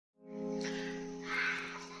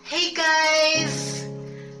Hey guys,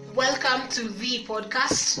 welcome to the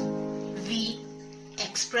podcast, The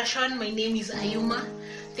Expression. My name is Ayuma.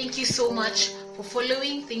 Thank you so much for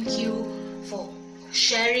following, thank you for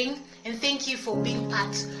sharing, and thank you for being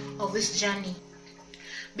part of this journey.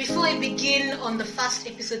 Before I begin on the first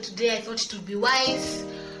episode today, I thought it would be wise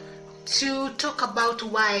to talk about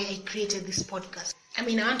why I created this podcast. I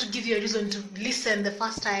want to give you a reason to listen the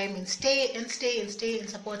first time and stay and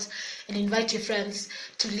support and invite your friends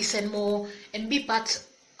to listen more and be part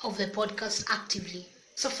of the podcast actively.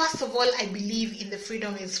 So first of all, I believe in the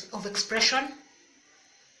freedom of expression,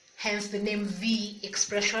 hence the name The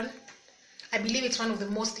Expression. I believe it's one of the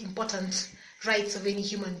most important rights of any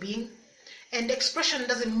human being. And expression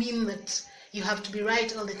doesn't mean that you have to be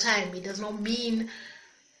right all the time. It does not mean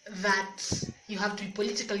that you have to be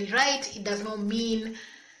politically right. It does not mean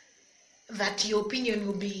that your opinion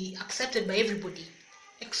will be accepted by everybody.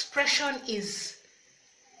 Expression is,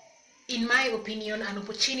 in my opinion, an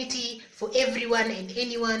opportunity for everyone and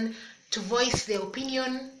anyone to voice their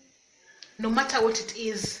opinion, no matter what it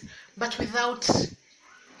is, but without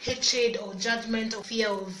hatred or judgment or fear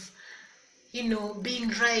of, being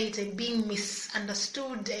right and being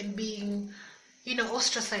misunderstood and being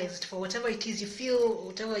ostracized for whatever it is you feel,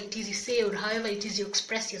 whatever it is you say, or however it is you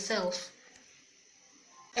express yourself.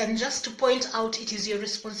 And just to point out, it is your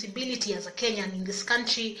responsibility as a Kenyan in this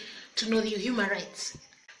country to know your human rights.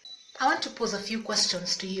 I want to pose a few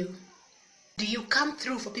questions to you. Do you come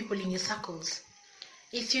through for people in your circles?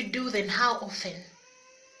 If you do, then how often?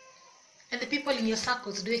 And the people in your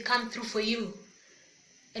circles, do they come through for you?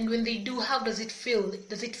 And when they do, how does it feel?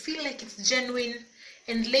 Does it feel like it's genuine?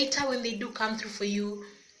 And later when they do come through for you,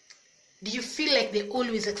 do you feel like they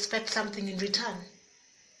always expect something in return?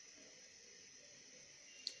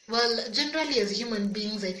 Well, generally as human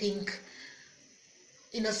beings, I think,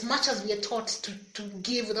 in as much as we are taught to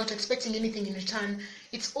give without expecting anything in return,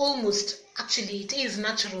 it is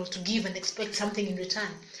natural to give and expect something in return.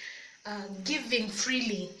 Giving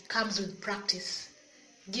freely comes with practice.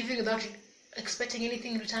 Giving without expecting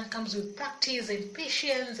anything in return comes with practice and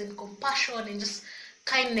patience and compassion and just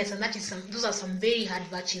kindness, and those are some very hard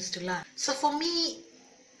virtues to learn. So for me,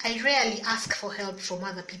 I rarely ask for help from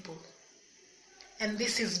other people. And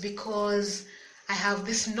this is because I have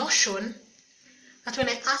this notion that when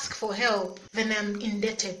I ask for help, then I'm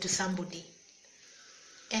indebted to somebody.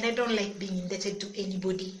 And I don't like being indebted to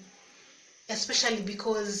anybody, especially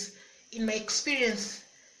because in my experience,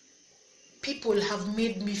 people have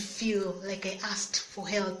made me feel like I asked for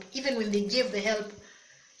help, even when they gave the help,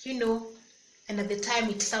 and at the time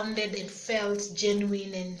it sounded and felt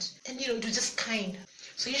genuine and it was just kind.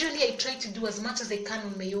 So usually I try to do as much as I can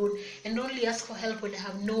on my own and only ask for help when I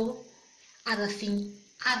have no other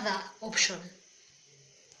option.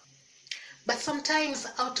 But sometimes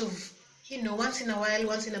out of, once in a while,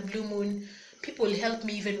 once in a blue moon, people help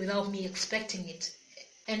me even without me expecting it.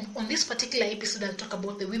 And on this particular episode, I'll talk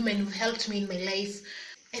about the women who helped me in my life.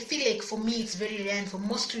 I feel like for me, it's very rare, and for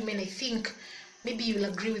most women, I think, maybe you'll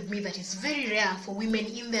agree with me that it's very rare for women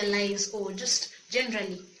in their lives, or just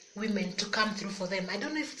generally women, to come through for them. I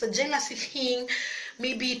don't know if it's a jealousy thing.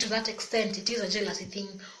 Maybe to that extent it is a jealousy thing,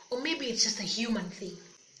 or maybe it's just a human thing.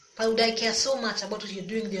 Why would I care so much about what you're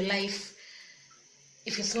doing with your life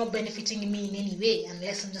if it's not benefiting me in any way,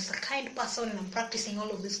 unless I'm just a kind person and I'm practicing all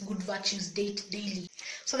of these good virtues daily?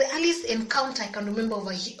 So the earliest encounter I can remember of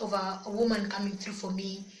a woman coming through for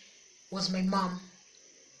me was my mom.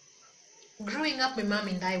 Growing up, my mom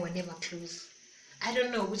and I were never close. I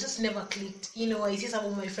don't know, we just never clicked. I see some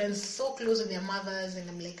of my friends so close with their mothers and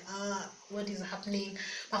I'm like, what is happening?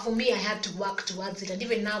 But for me, I had to work towards it. And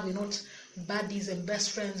even now, we're not buddies and best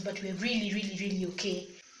friends, but we're really, really, really okay.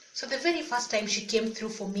 So the very first time she came through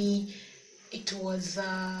for me, it was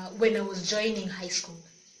when I was joining high school.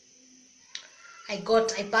 I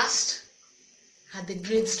passed, had the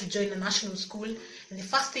grades to join a national school, and the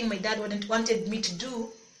first thing my dad wanted me to do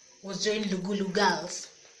was join Lugulu Girls.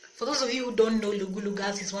 For those of you who don't know, Lugulu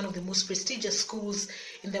Girls is one of the most prestigious schools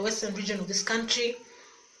in the western region of this country,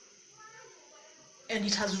 and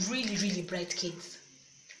it has really, really bright kids.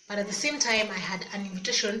 But at the same time, I had an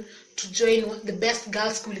invitation to join the best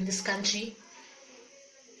girls' school in this country.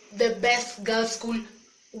 The best girls' school.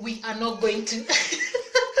 We are not going to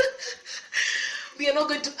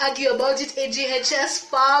argue about it. AGHS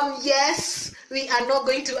farm, yes, we are not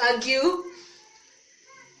going to argue.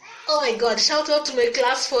 Oh my God, shout out to my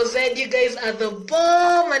class 4Z. You guys are the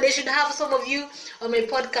bomb, and I should have some of you on my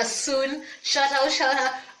podcast soon. Shout out.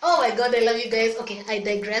 Oh my God, I love you guys. Okay, I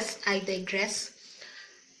digress.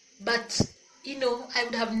 But, I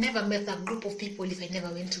would have never met that group of people if I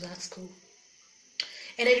never went to that school.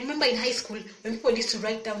 And I remember in high school, when people used to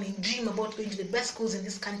write down and dream about going to the best schools in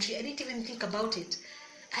this country, I didn't even think about it.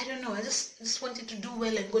 I don't know, I just wanted to do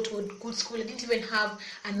well and go to a good school. I didn't even have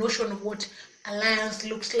a notion of what Alliance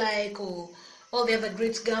looks like or all the other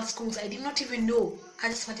great girls' schools. I did not even know. I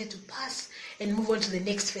just wanted to pass and move on to the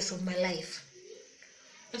next phase of my life.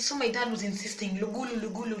 And so my dad was insisting, Lugulu,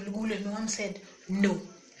 Lugulu, Lugulu, and my mom said, no.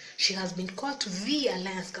 She has been called to the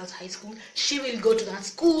Alliance Girls High School. She will go to that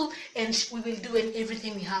school and we will do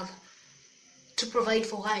everything we have to provide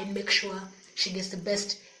for her and make sure she gets the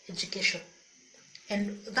best education.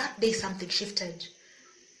 And that day something shifted.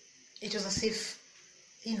 It was as if,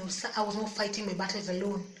 I was not fighting my battles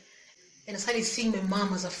alone. And I started seeing my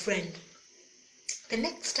mom as a friend. The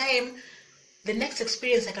next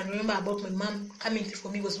experience I can remember about my mom coming through for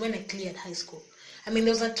me was when I cleared high school. There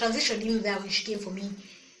was a transition in there when she came for me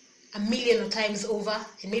a million of times over,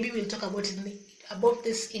 and maybe we'll talk about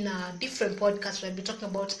this in a different podcast where we'll be talking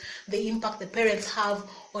about the impact the parents have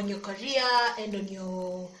on your career and on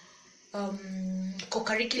your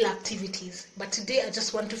co-curricular activities. But today I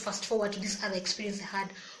just want to fast forward to this other experience I had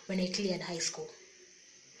when I cleared high school.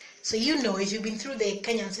 So if you've been through the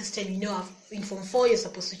Kenyan system, in Form 4 you're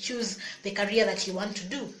supposed to choose the career that you want to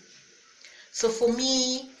do. So for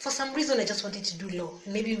me, for some reason, I just wanted to do law.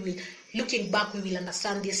 And maybe looking back, we will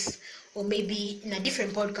understand this, or maybe in a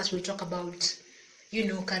different podcast, we'll talk about,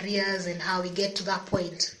 careers and how we get to that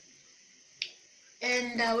point.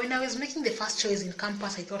 And when I was making the first choice in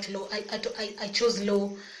campus, I thought law. I chose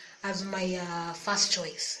law as my first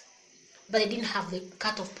choice, but I didn't have the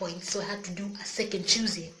cutoff point, so I had to do a second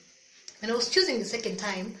choosing. And I was choosing the second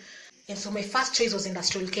time, and so my first choice was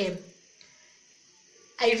industrial chem.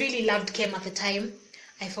 I really loved chem at the time.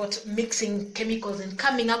 I thought mixing chemicals and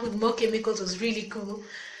coming up with more chemicals was really cool.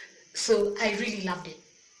 So I really loved it.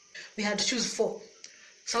 We had to choose 4.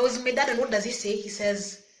 So I was with my dad, and what does he say? He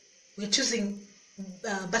says, we're choosing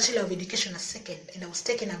Bachelor of Education as second. And I was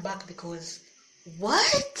taken aback because,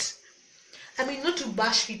 what? Not to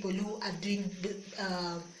bash people who are doing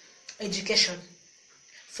education.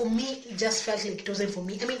 For me, it just felt like it wasn't for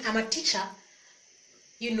me. I'm a teacher.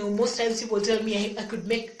 Most times people tell me I could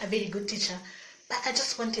make a very good teacher, but I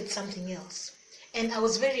just wanted something else. And I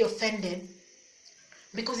was very offended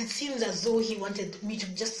because it seems as though he wanted me to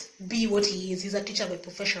just be what he is. He's a teacher by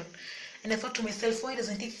profession. And I thought to myself, why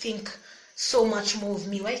doesn't he think so much more of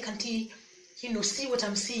me? Why can't he, see what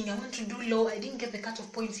I'm seeing? I want to do law. I didn't get the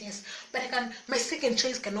cutoff points, yes. But my second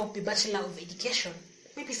choice cannot be Bachelor of Education.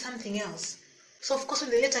 Maybe something else. So of course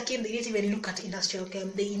when the letter came, they didn't even look at industrial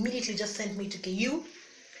chem. They immediately just sent me to KU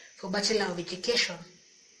for Bachelor of Education.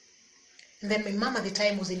 And then my mom at the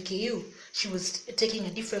time was in KU. She was taking a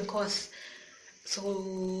different course.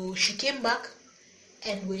 So she came back,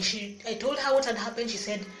 and when I told her what had happened, she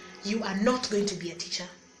said, you are not going to be a teacher.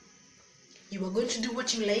 You are going to do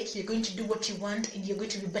what you like, you're going to do what you want, and you're going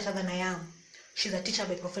to be better than I am. She's a teacher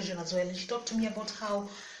by profession as well. And she talked to me about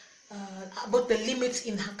about the limits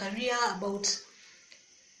in her career, about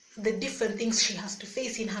the different things she has to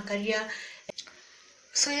face in her career.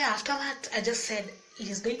 So after that, I just said, it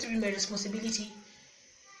is going to be my responsibility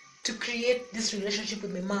to create this relationship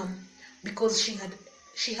with my mom, because she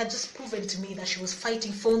had just proven to me that she was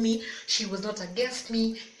fighting for me, she was not against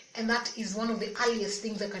me, and that is one of the earliest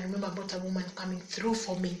things I can remember about a woman coming through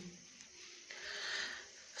for me.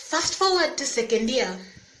 Fast forward to second year,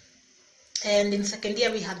 and in second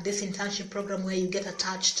year we had this internship program where you get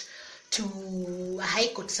attached to a high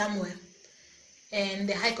court somewhere. And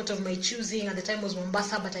the high court of my choosing at the time was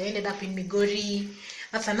Mombasa, but I ended up in Migori.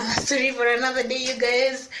 That's another story for another day, you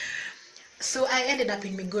guys. So I ended up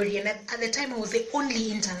in Migori, and at the time I was the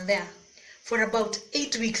only intern there. For about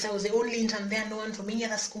 8 weeks, I was the only intern there, no one from any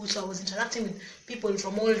other school, so I was interacting with people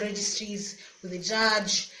from all registries, with the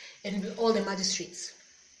judge, and with all the magistrates.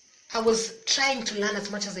 I was trying to learn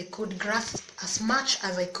as much as I could, grasp as much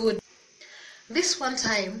as I could. This one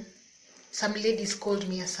time, some ladies called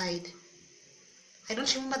me aside. I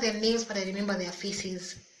don't remember their names, but I remember their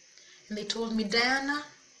faces. And they told me, Diana,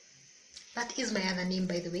 that is my other name,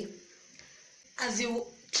 by the way. As you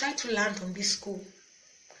try to learn from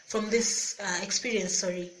this experience,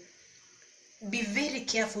 be very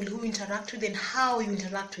careful who you interact with and how you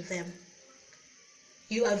interact with them.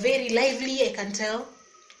 You are very lively, I can tell,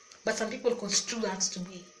 but some people construe that to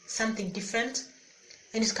be something different,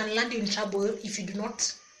 and it can land you in trouble if you do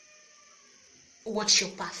not watch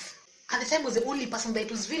your path. At the time, I was the only person that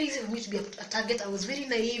it was very easy for me to be a target. I was very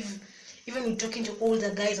naive. Even when talking to older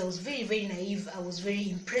guys, I was very, very naive. I was very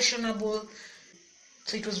impressionable.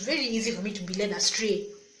 So it was very easy for me to be led astray.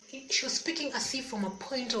 She was speaking as if from a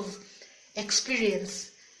point of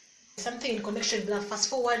experience. Something in connection with that. Fast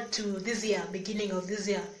forward to this year, beginning of this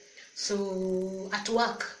year. So at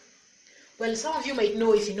work, well, some of you might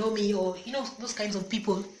know, if you know me, or you know those kinds of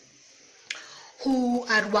people who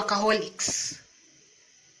are workaholics.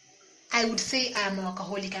 I would say I am a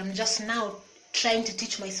workaholic. I'm just now trying to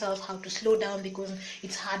teach myself how to slow down because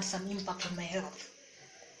it's had some impact on my health.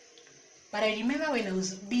 But I remember when I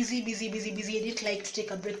was busy, I didn't like to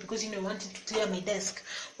take a break because, I wanted to clear my desk.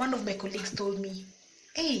 One of my colleagues told me,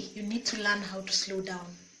 hey, you need to learn how to slow down.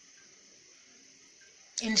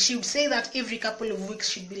 And she would say that every couple of weeks.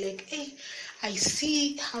 She'd be like, hey, I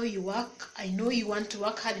see how you work. I know you want to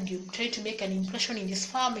work hard and you try to make an impression in this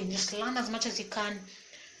firm and just learn as much as you can.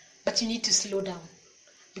 But you need to slow down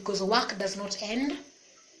because work does not end.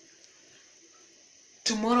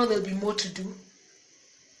 Tomorrow there'll be more to do.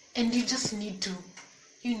 And you just need to,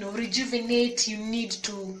 rejuvenate. You need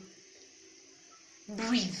to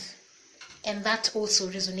breathe. And that also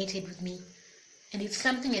resonated with me. And it's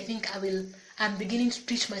something I think I'm beginning to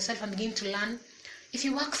teach myself. I'm beginning to learn. If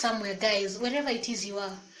you work somewhere, guys, wherever it is you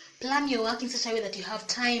are, plan your work in such a way that you have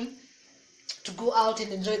time to go out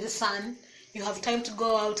and enjoy the sun. You have time to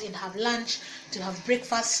go out and have lunch, to have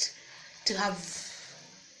breakfast, to have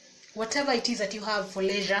whatever it is that you have for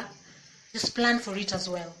leisure. Just plan for it as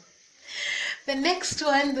well. The next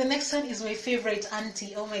one is my favorite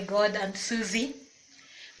auntie. Oh my God, Aunt Susie.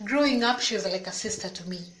 Growing up, she was like a sister to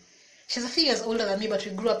me. She's a few years older than me, but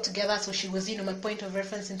we grew up together, so she was, my point of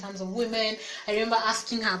reference in terms of women. I remember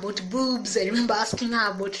asking her about boobs. I remember asking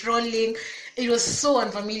her about rolling. It was so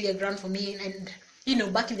unfamiliar ground for me, and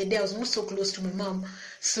back in the day, I was not so close to my mom,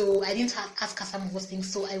 so I didn't ask her some of those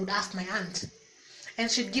things, so I would ask my aunt.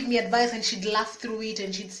 And she'd give me advice, and she'd laugh through it,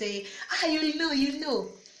 and she'd say, you'll know.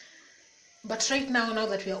 But right now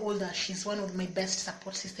that we are older, she's one of my best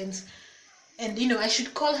support systems. And, I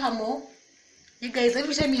should call her more. You guys,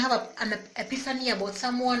 every time you have an epiphany about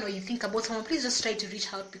someone or you think about someone, please just try to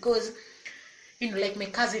reach out because, like my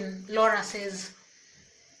cousin Laura says,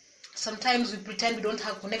 sometimes we pretend we don't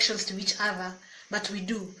have connections to each other, but we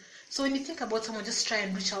do. So when you think about someone, just try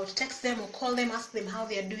and reach out, text them or call them, ask them how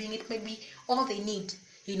they are doing. It might be all they need,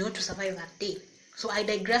 to survive that day. So I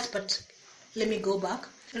digress, but let me go back.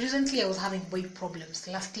 Recently, I was having boy problems,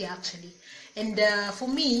 last year actually. And for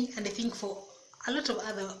me, and I think for a lot of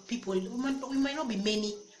other people, we might not be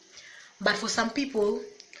many, but for some people,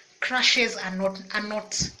 crushes are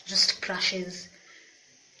not just crushes.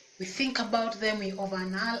 We think about them, we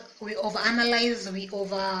overanalyze,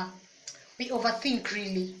 we overthink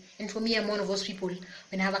really. And for me, I'm one of those people.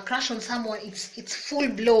 When I have a crush on someone, it's full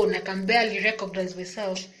blown. I can barely recognize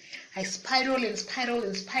myself. I spiral,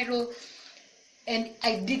 and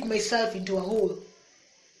I dig myself into a hole.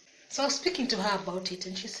 So I was speaking to her about it,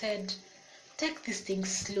 and she said, take these things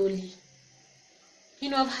slowly.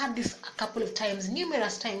 I've had this a couple of times,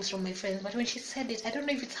 numerous times from my friends, but when she said it, I don't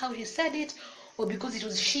know if it's how she said it or because it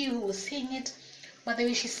was she who was saying it, but the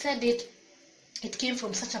way she said it, it came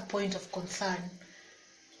from such a point of concern.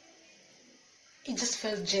 It just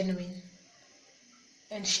felt genuine.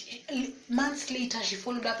 And months later, she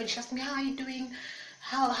followed up and she asked me, how are you doing?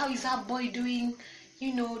 How is that boy doing?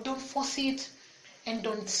 Don't force it and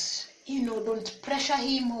don't pressure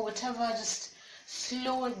him or whatever. Just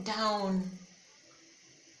slow it down.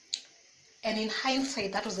 And in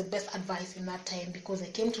hindsight, that was the best advice in that time because I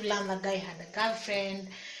came to learn that guy had a girlfriend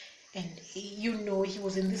and he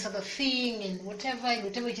was in this other thing and whatever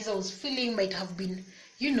it is I was feeling might have been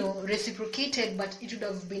reciprocated, but it would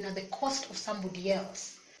have been at the cost of somebody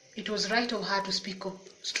else. It was right of her to speak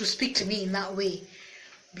to me in that way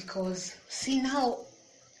because see now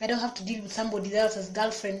I don't have to deal with somebody else's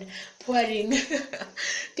girlfriend pouring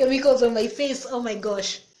chemicals on my face. Oh my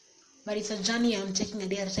gosh. But it's a journey I'm taking a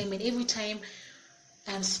day at a time, and every time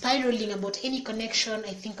I'm spiraling about any connection,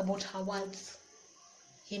 I think about her words,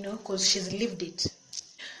 because she's lived it.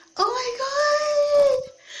 Oh my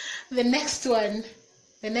God! The next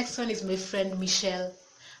one is my friend Michelle.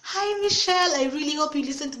 Hi Michelle, I really hope you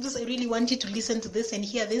listen to this. I really want you to listen to this and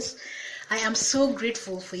hear this. I am so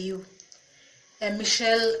grateful for you.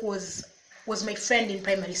 Michelle was my friend in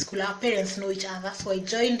primary school. Our parents know each other, so I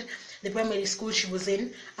joined the primary school she was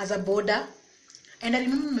in as a boarder. And I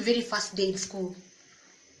remember my very first day in school.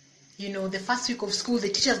 The first week of school, the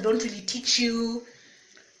teachers don't really teach you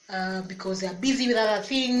because they are busy with other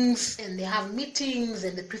things and they have meetings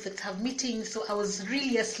and the prefects have meetings. So I was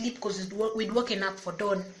really asleep because we'd woken up for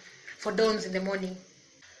dawns in the morning.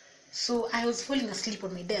 So I was falling asleep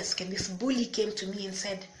on my desk and this bully came to me and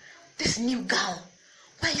said, this new girl,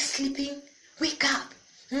 why are you sleeping? Wake up.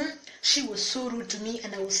 She was so rude to me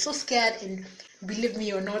and I was so scared, and believe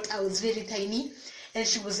me or not, I was very tiny and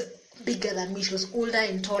she was bigger than me. She was older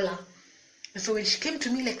and taller. And so when she came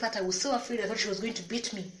to me like that, I was so afraid. I thought she was going to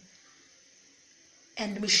beat me.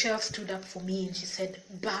 And Michelle stood up for me and she said,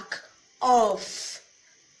 back off.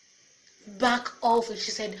 Back off. And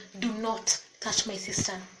she said, do not touch my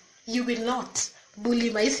sister. You will not bully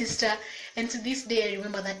my sister. And to this day, I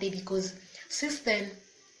remember that day, because since then,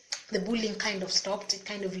 the bullying kind of stopped. It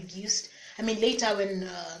kind of reduced. I mean, later when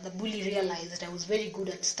the bully realized that I was very good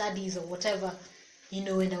at studies or whatever,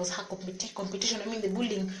 and I was her competition. I mean, the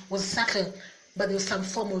bullying was subtle, but there was some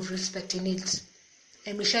form of respect in it.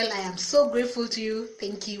 And Michelle, I am so grateful to you.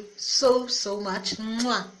 Thank you so, so much.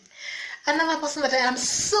 Mwah. Another person that I am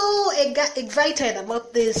so excited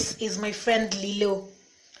about this is my friend Lilo.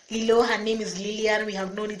 Lilo, her name is Lillian. We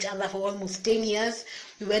have known each other for almost 10 years.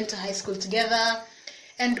 We went to high school together,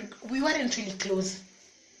 and we weren't really close.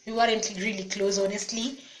 We weren't really close,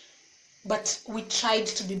 honestly. But we tried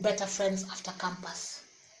to be better friends after campus.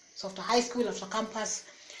 So after high school, after campus,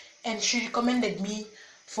 and she recommended me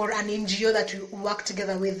for an NGO that we work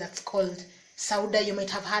together with that's called Sauda. You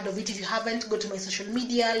might have heard of it. If you haven't, go to my social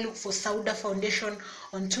media, look for Sauda Foundation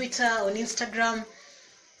on Twitter, on Instagram.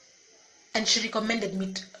 And she recommended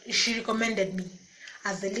me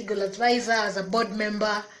as the legal advisor, as a board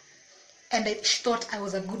member, and she thought I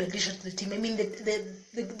was a good addition to the team. I mean, the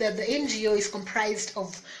NGO is comprised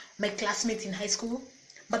of my classmates in high school,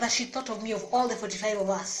 but that she thought of me, of all the 45 of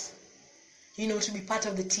us, to be part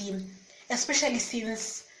of the team, especially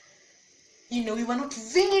since, we were not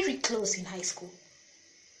very close in high school.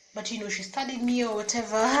 But, she studied me or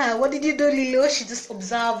whatever. What did you do, Lilo? She just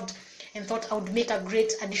observed and thought I would make a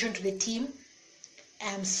great addition to the team.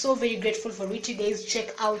 I am so very grateful for it. You guys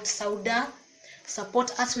check out Sauda.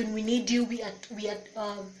 Support us when we need you. We are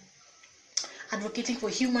advocating for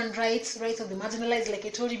human rights of the marginalized. Like I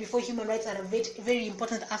told you before, human rights are a very, very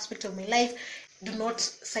important aspect of my life. Do not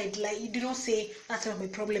sideline. Do not say that's not my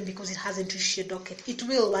problem because it hasn't reached your docket. It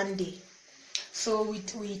will one day. So we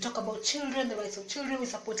talk about children, the rights of children. We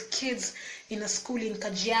support kids in a school in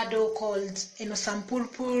Kajiado called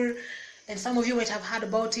Sampurpur, and some of you might have heard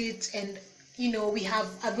about it. And we have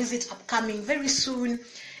a visit upcoming very soon,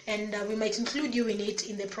 and we might include you in it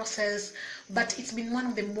in the process. But it's been one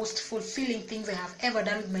of the most fulfilling things I have ever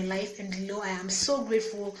done with my life, and I am so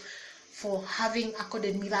grateful for having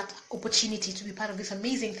accorded me that opportunity to be part of this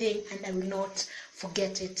amazing thing, and I will not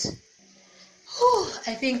forget it.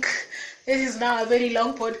 I think this is now a very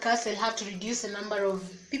long podcast. I'll have to reduce the number of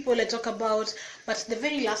people I talk about, but the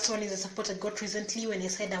very last one is a support I got recently when I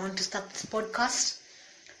said I want to start this podcast.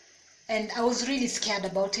 And I was really scared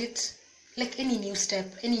about it, like any new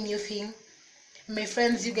step, any new thing. My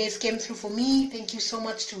friends, you guys came through for me. Thank you so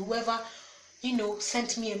much to whoever,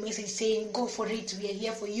 sent me a message saying, go for it, we are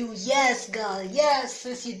here for you. Yes, girl, yes.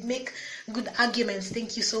 Since you'd make good arguments.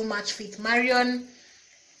 Thank you so much, Faith Marion.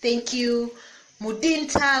 Thank you.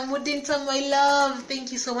 Mudinta, my love.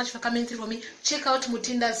 Thank you so much for coming through for me. Check out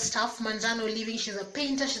Mutinda's stuff, Manjano Living. She's a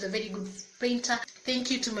painter. She's a very good painter. Thank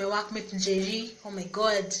you to my workmate, Njeri. Oh my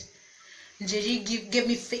God. Njeri gave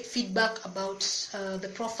me feedback about the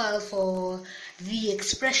profile for the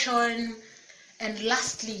expression. And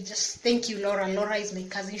lastly, just thank you, Laura. Laura is my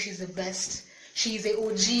cousin. She's the best. She is a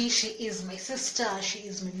OG. She is my sister. She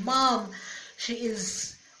is my mom. She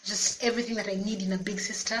is just everything that I need in a big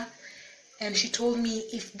sister. And she told me,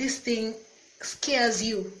 if this thing scares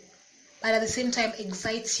you, but at the same time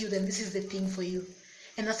excites you, then this is the thing for you.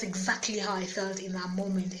 And that's exactly how I felt in that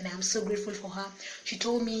moment. And I'm so grateful for her. She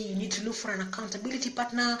told me, you need to look for an accountability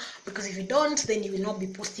partner, because if you don't, then you will not be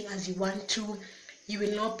posting as you want to. You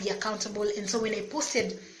will not be accountable. And so when I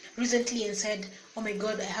posted recently and said, oh my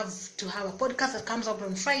God, I have to have a podcast that comes out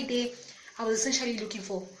on Friday, I was essentially looking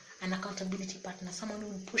for an accountability partner, someone who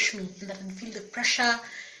would push me and that would feel the pressure.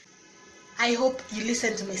 I hope you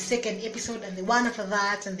listen to my second episode and the one after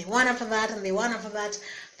that and the one after that and the one after that.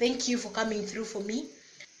 Thank you for coming through for me.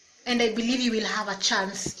 And I believe you will have a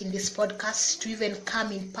chance in this podcast to even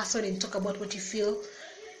come in person and talk about what you feel.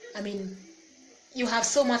 I mean, you have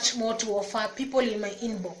so much more to offer. People in my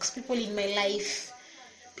inbox, people in my life,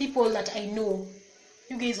 people that I know.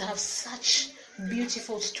 You guys have such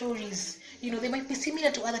beautiful stories. They might be similar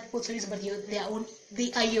to other people's stories, but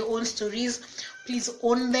they are your own stories. Please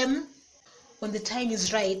own them. When the time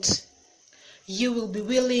is right, you will be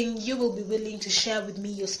willing to share with me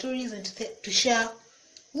your stories and to share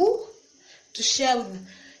with,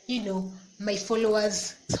 my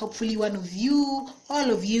followers. Hopefully one of you,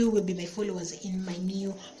 all of you will be my followers in my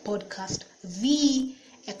new podcast, The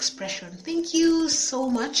Expression. Thank you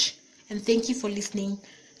so much, and thank you for listening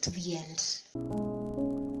to the end.